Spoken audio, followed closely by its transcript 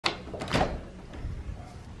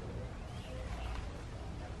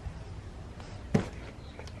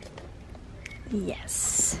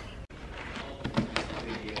Yes.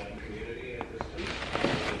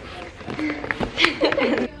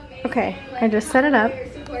 Okay, I just set it up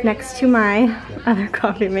next to my other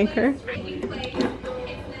coffee maker.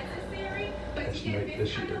 Estimate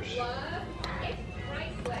this year's.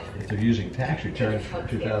 If they're using tax returns for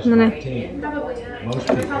 2019, most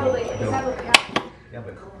people don't. Yeah,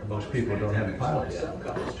 but most people don't have it filed yet,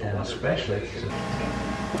 and especially.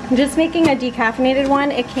 I'm just making a decaffeinated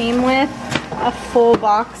one. It came with a full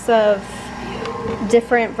box of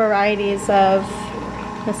different varieties of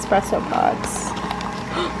nespresso pods.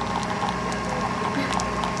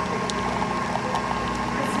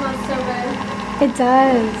 It smells so good. It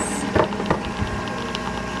does.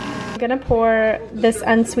 I'm gonna pour this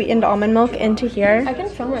unsweetened almond milk into here. I can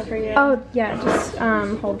film it for you. Oh yeah, just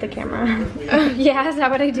hold the camera. Yeah, is that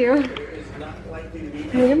what I do? I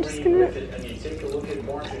think I'm just gonna.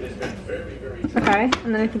 Okay,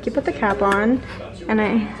 and then I think you put the cap on, and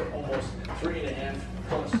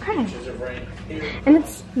okay, and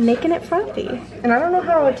it's making it frothy. And I don't know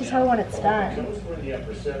how to tell when it's done.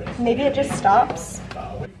 Maybe it just stops.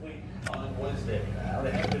 On Wednesday. Now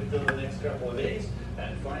they have until the next couple of days,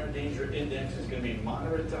 and fire danger index is going to be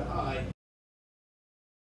moderate to high.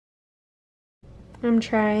 I'm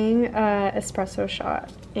trying an espresso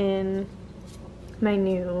shot in my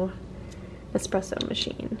new espresso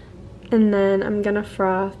machine. And then I'm gonna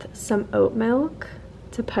froth some oat milk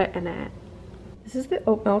to put in it. This is the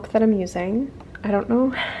oat milk that I'm using. I don't know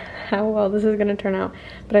how well this is gonna turn out,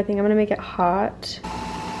 but I think I'm gonna make it hot.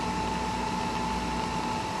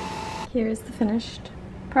 Here's the finished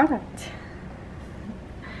product.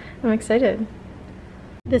 I'm excited.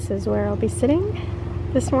 This is where I'll be sitting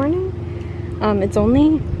this morning. It's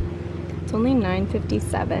only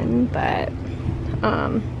 9:57, but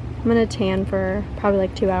I'm gonna tan for probably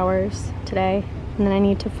like 2 hours today, and then I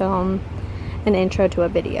need to film an intro to a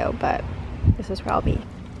video, but this is where I'll be.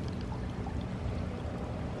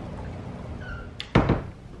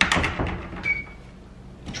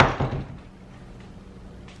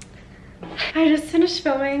 I just finished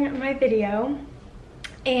filming my video,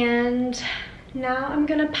 and now I'm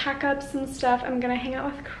gonna pack up some stuff. I'm gonna hang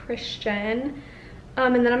out with Christian,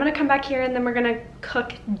 and then I'm gonna come back here, and then we're gonna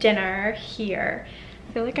cook dinner here.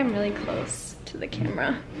 I feel like I'm really close to the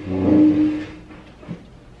camera.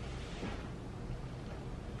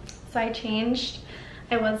 So I changed.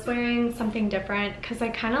 I was wearing something different because I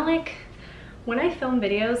kind of like, when I film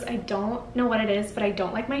videos, I don't know what it is, but I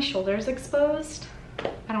don't like my shoulders exposed.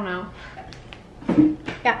 I don't know.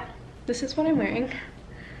 Yeah, this is what I'm wearing.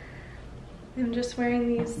 I'm just wearing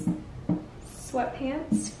these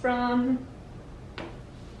sweatpants from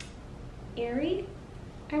Aerie,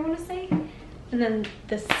 I want to say. And then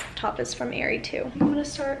this top is from Aerie too. I'm gonna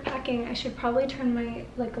start packing. I should probably turn my,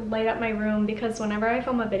 light up my room, because whenever I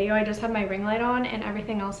film a video, I just have my ring light on and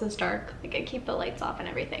everything else is dark. Like, I keep the lights off and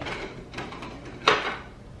everything.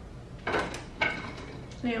 And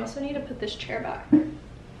I also need to put this chair back.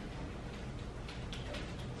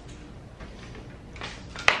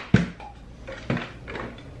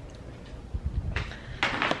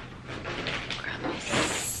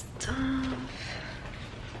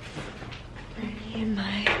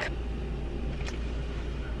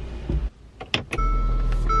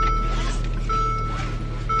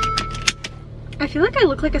 I feel like I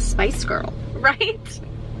look like a Spice Girl, right?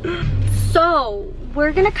 So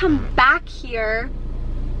we're gonna come back here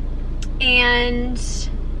and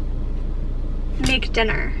make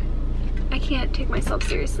dinner. I can't take myself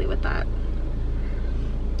seriously with that.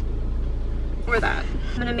 Or that.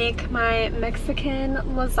 I'm gonna make my Mexican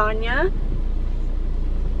lasagna.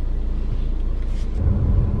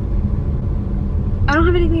 I don't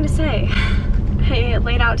have anything to say. I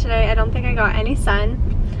laid out today. I don't think I got any sun.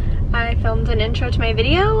 I filmed an intro to my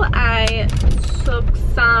video. I took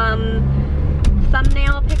some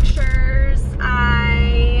thumbnail pictures.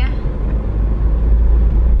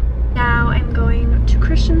 Now I'm going to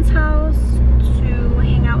Christian's house to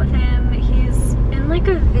hang out with him. He's in like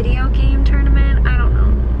a video game tournament. I don't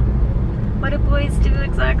know. What do boys do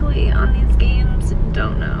exactly on these games?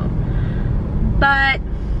 Don't know. But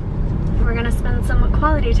we're gonna spend some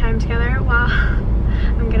quality time together while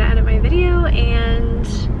I'm gonna edit my video and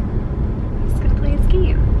he's gonna play his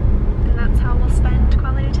game. And that's how we'll spend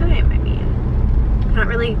quality time. I mean, I'm not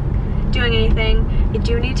really doing anything. I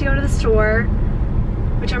do need to go to the store,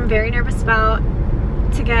 which I'm very nervous about,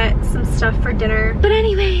 to get some stuff for dinner. But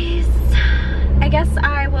anyways, I guess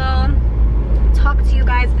I will talk to you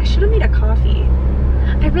guys. I should have made a coffee.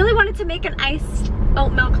 I really wanted to make an iced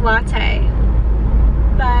oat milk latte,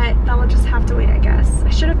 but that will just have to wait, I guess. I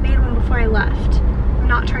should have made one before I left. I'm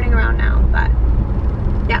not turning around now, but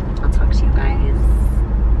yeah, I'll talk to you guys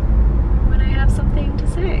when I have something to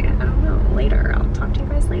say. I don't know, later. I'll talk to you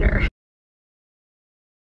guys later.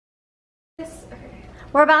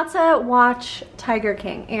 We're about to watch Tiger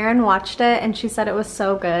King. Erin watched it and she said it was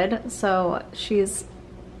so good, so she's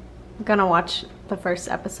gonna watch the first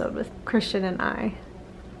episode with Christian and I.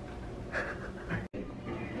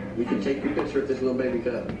 We can take your picture with this little baby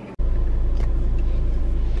cub.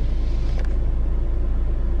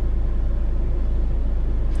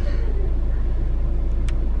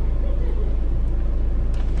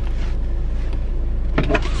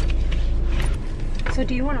 So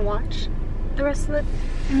do you want to watch the rest of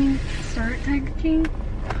start Tiger King?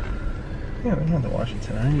 Yeah, we don't have to watch it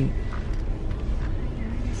tonight.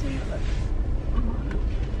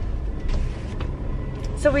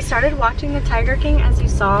 So we started watching the Tiger King, as you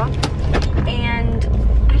saw, and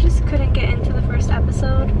I just couldn't get into the first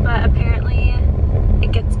episode, but apparently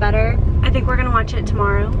it gets better. I think we're gonna watch it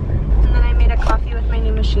tomorrow. And then I made a coffee with my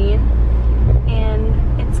new machine, and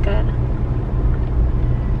it's good.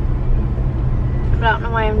 But I don't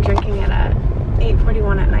know why I'm drinking it at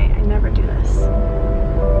 8:41 at night. I never do this.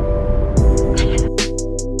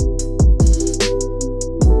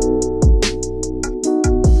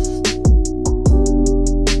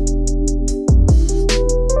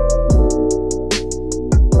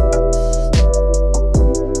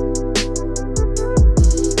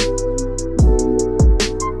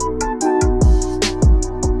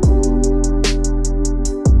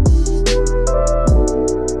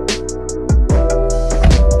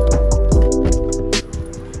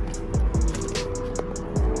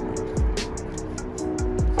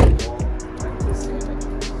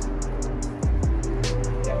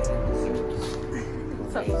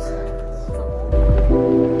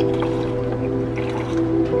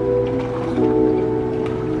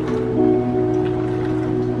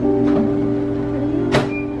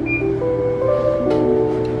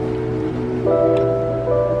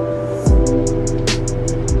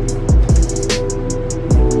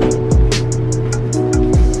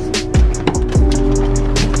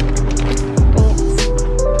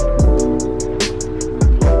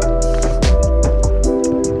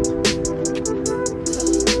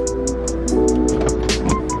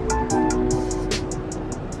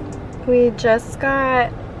 We just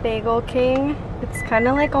got Bagel King. It's kind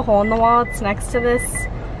of like a hole in the wall. It's next to this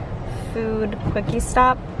food quickie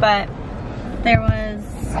stop, but there was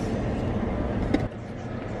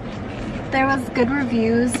good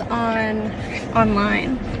reviews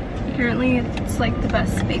online. Apparently it's like the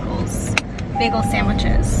best bagel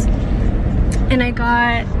sandwiches. And I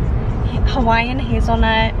got Hawaiian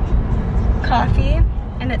hazelnut coffee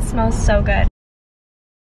and it smells so good.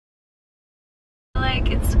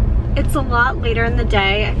 Like it's a lot later in the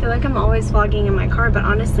day. I feel like I'm always vlogging in my car, but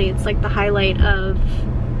honestly it's like the highlight of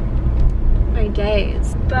my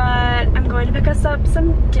days. But I'm going to pick us up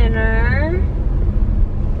some dinner.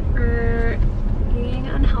 We're eating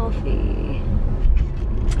unhealthy.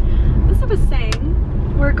 As I was saying,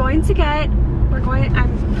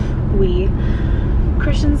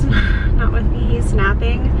 Christian's not with me, he's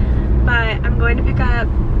napping, but I'm going to pick up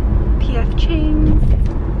PF Chang's.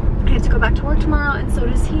 I have to go back to work tomorrow, and so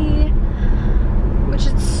does he, which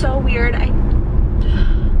is so weird. I'm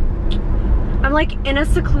like in a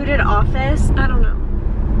secluded office. I don't know.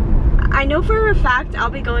 I know for a fact I'll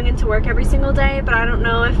be going into work every single day, but I don't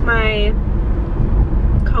know if my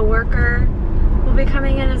coworker will be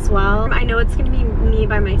coming in as well. I know it's gonna be me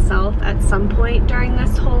by myself at some point during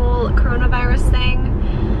this whole coronavirus thing.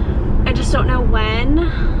 I just don't know when.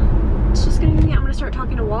 It's just gonna be me. I'm gonna start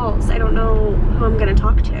talking to walls. I don't know who I'm gonna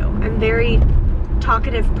talk to. I'm a very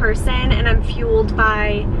talkative person and I'm fueled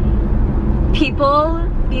by people,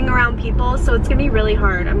 being around people, so it's gonna be really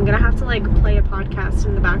hard. I'm gonna have to like play a podcast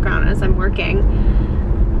in the background as I'm working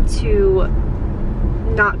to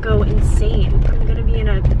not go insane. I'm gonna be in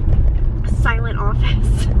a silent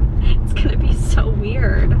office. It's gonna be so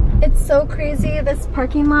weird. It's so crazy. This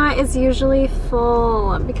parking lot is usually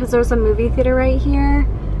full because there's a movie theater right here.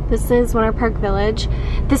 This is Winter Park Village.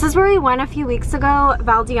 This is where we went a few weeks ago.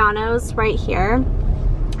 Valdiano's right here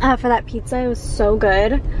for that pizza. It was so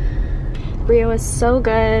good. Brio is so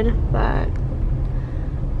good, but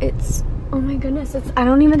it's, oh my goodness, I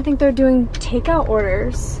don't even think they're doing takeout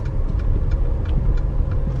orders.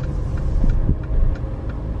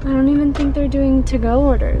 I don't even think they're doing to-go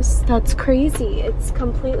orders. That's crazy. It's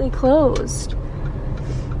completely closed.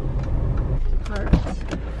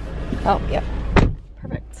 Oh, yep.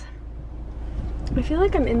 Perfect. I feel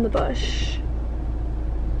like I'm in the bush.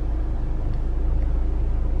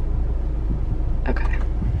 Okay.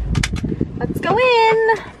 Let's go in.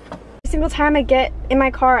 single time I get in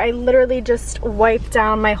my car, I literally just wipe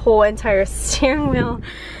down my whole entire steering wheel,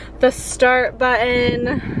 the start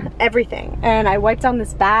button, everything. And I wipe down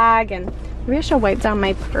this bag, and maybe I should wipe down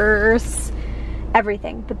my purse,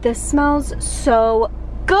 everything. But this smells so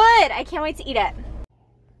good. I can't wait to eat it.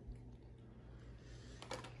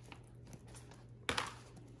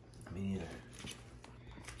 Me either.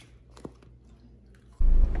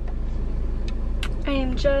 I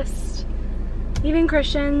am just leaving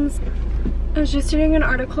Christian's. I was just reading an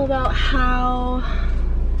article about how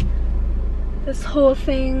this whole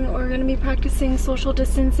thing, we're gonna be practicing social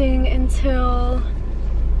distancing until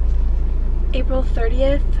April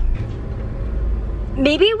 30th.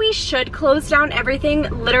 Maybe we should close down everything,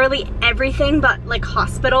 literally everything but like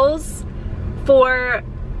hospitals, for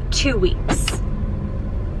 2 weeks.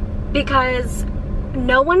 Because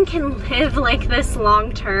no one can live like this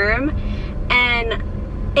long term, and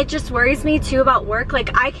it just worries me too about work. Like,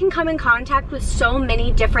 I can come in contact with so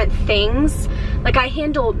many different things. Like, I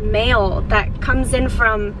handle mail that comes in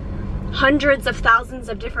from hundreds of thousands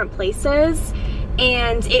of different places,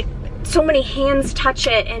 and so many hands touch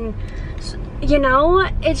it, and you know,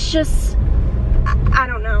 it's just, I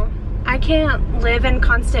don't know. I can't live in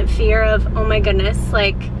constant fear of, oh my goodness,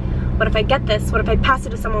 like, what if I get this? What if I pass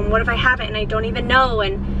it to someone? What if I have it and I don't even know?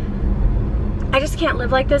 And I just can't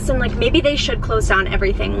live like this. And like, maybe they should close down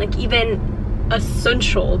everything, like even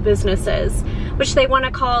essential businesses, which they want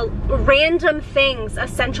to call random things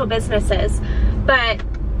essential businesses. But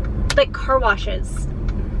like car washes,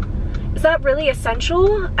 is that really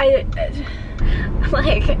essential?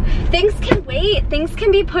 Like, things can wait, things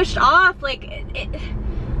can be pushed off. Like,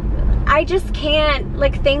 I just can't,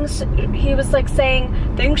 like, things, he was like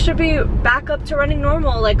saying things should be back up to running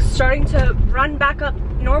normal, like starting to run back up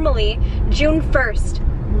normally June 1st.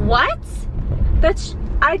 What? That's,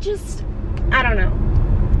 I don't know.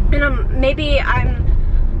 And maybe I'm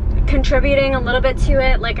contributing a little bit to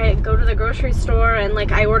it. Like, I go to the grocery store and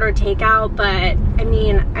like I order takeout, but I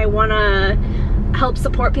mean, I wanna help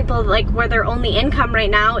support people like where their only income right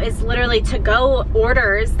now is literally to go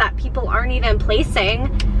orders that people aren't even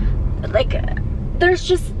placing. Like, there's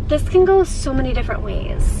just, this can go so many different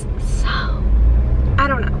ways. So, I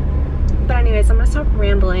don't know. But anyways, I'm gonna stop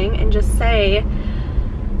rambling and just say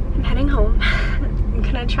I'm heading home. I'm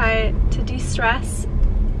gonna try to de-stress,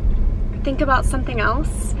 think about something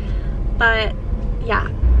else. But yeah,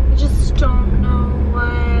 I just don't know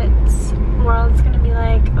what the world's gonna be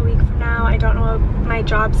like a week from now. I don't know what my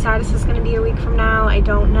job status is gonna be a week from now. I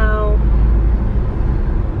don't know.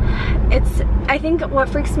 I think what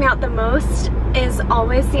freaks me out the most is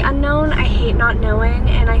always the unknown. I hate not knowing,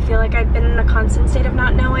 and I feel like I've been in a constant state of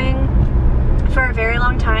not knowing for a very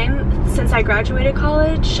long time. Since I graduated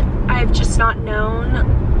college, I've just not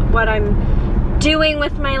known what I'm doing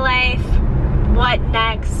with my life, what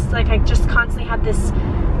next. Like, I just constantly have this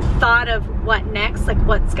thought of what next, like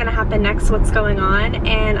what's gonna happen next, what's going on,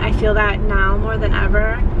 and I feel that now more than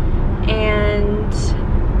ever. And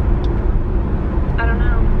I don't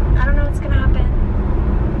know what's gonna happen.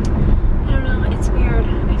 I don't know, it's weird.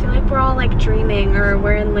 I feel like we're all like dreaming, or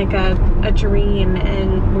we're in like a dream,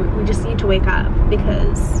 and we just need to wake up,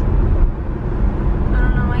 because I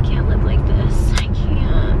don't know, I can't live like this.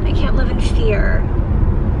 I can't live in fear.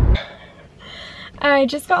 I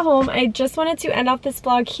just got home. I just wanted to end off this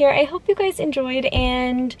vlog here. I hope you guys enjoyed,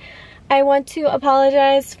 and I want to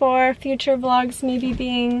apologize for future vlogs maybe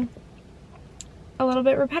being a little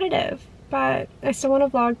bit repetitive, but I still want to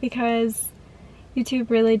vlog because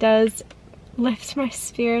YouTube really does lift my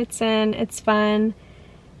spirits and it's fun.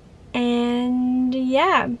 And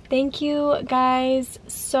yeah, thank you guys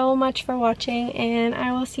so much for watching, and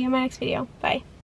I will see you in my next video. Bye.